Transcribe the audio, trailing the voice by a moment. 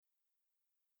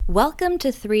Welcome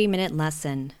to 3-Minute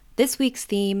Lesson. This week's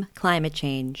theme, climate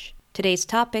change. Today's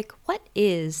topic, what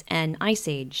is an ice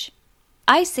age?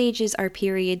 Ice ages are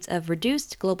periods of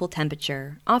reduced global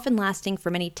temperature, often lasting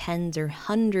for many tens or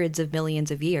hundreds of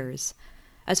millions of years.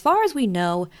 As far as we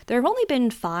know, there have only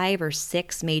been 5 or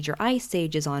 6 major ice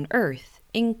ages on Earth,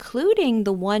 including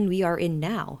the one we are in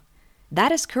now.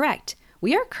 That is correct.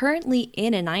 We are currently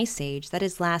in an ice age that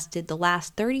has lasted the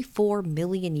last 34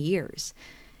 million years.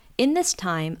 In this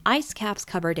time, ice caps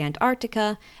covered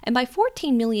Antarctica, and by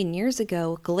 14 million years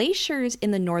ago, glaciers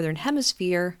in the northern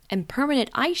hemisphere and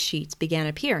permanent ice sheets began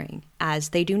appearing, as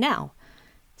they do now.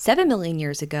 7 million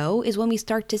years ago is when we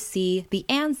start to see the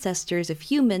ancestors of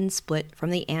humans split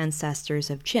from the ancestors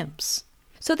of chimps.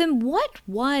 So then what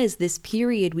was this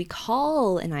period we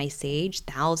call an ice age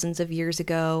thousands of years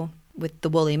ago, with the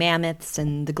woolly mammoths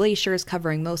and the glaciers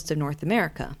covering most of North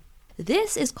America?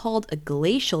 This is called a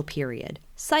glacial period,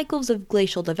 cycles of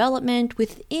glacial development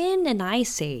within an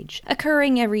ice age,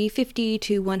 occurring every 50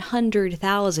 to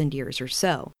 100,000 years or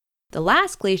so. The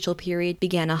last glacial period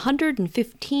began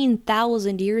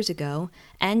 115,000 years ago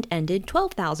and ended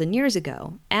 12,000 years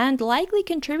ago, and likely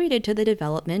contributed to the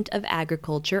development of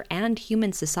agriculture and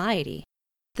human society.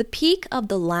 The peak of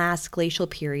the last glacial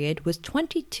period was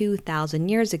 22,000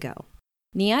 years ago.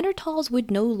 Neanderthals would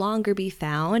no longer be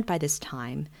found by this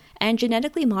time, and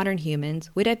genetically modern humans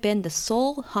would have been the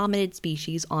sole hominid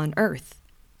species on Earth.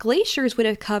 Glaciers would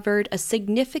have covered a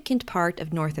significant part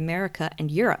of North America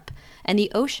and Europe, and the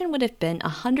ocean would have been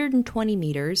 120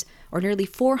 meters, or nearly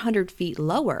 400 feet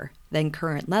lower than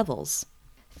current levels.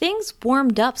 Things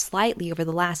warmed up slightly over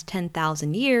the last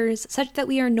 10,000 years, such that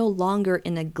we are no longer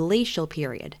in a glacial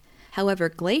period. However,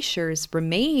 glaciers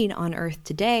remain on Earth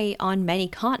today on many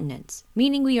continents,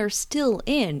 meaning we are still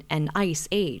in an ice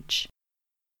age.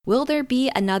 Will there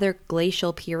be another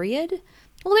glacial period?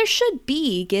 Well, there should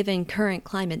be, given current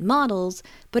climate models,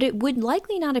 but it would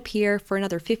likely not appear for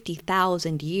another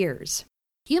 50,000 years.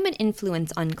 Human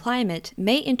influence on climate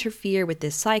may interfere with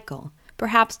this cycle,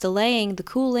 perhaps delaying the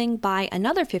cooling by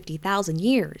another 50,000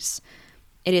 years.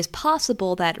 It is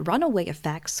possible that runaway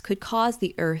effects could cause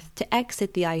the Earth to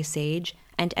exit the ice age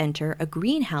and enter a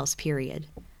greenhouse period.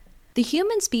 The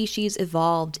human species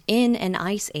evolved in an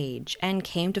ice age and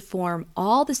came to form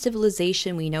all the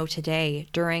civilization we know today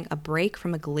during a break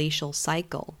from a glacial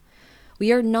cycle.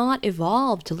 We are not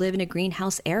evolved to live in a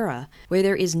greenhouse era where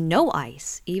there is no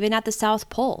ice, even at the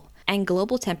South Pole, and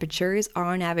global temperatures are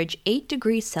on average 8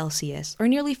 degrees Celsius or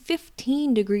nearly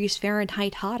 15 degrees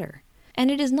Fahrenheit hotter. And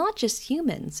it is not just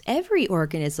humans. Every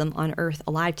organism on Earth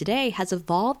alive today has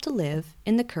evolved to live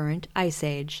in the current ice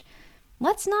age.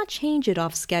 Let's not change it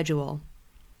off schedule.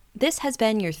 This has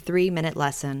been your 3-minute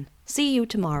lesson. See you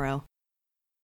tomorrow.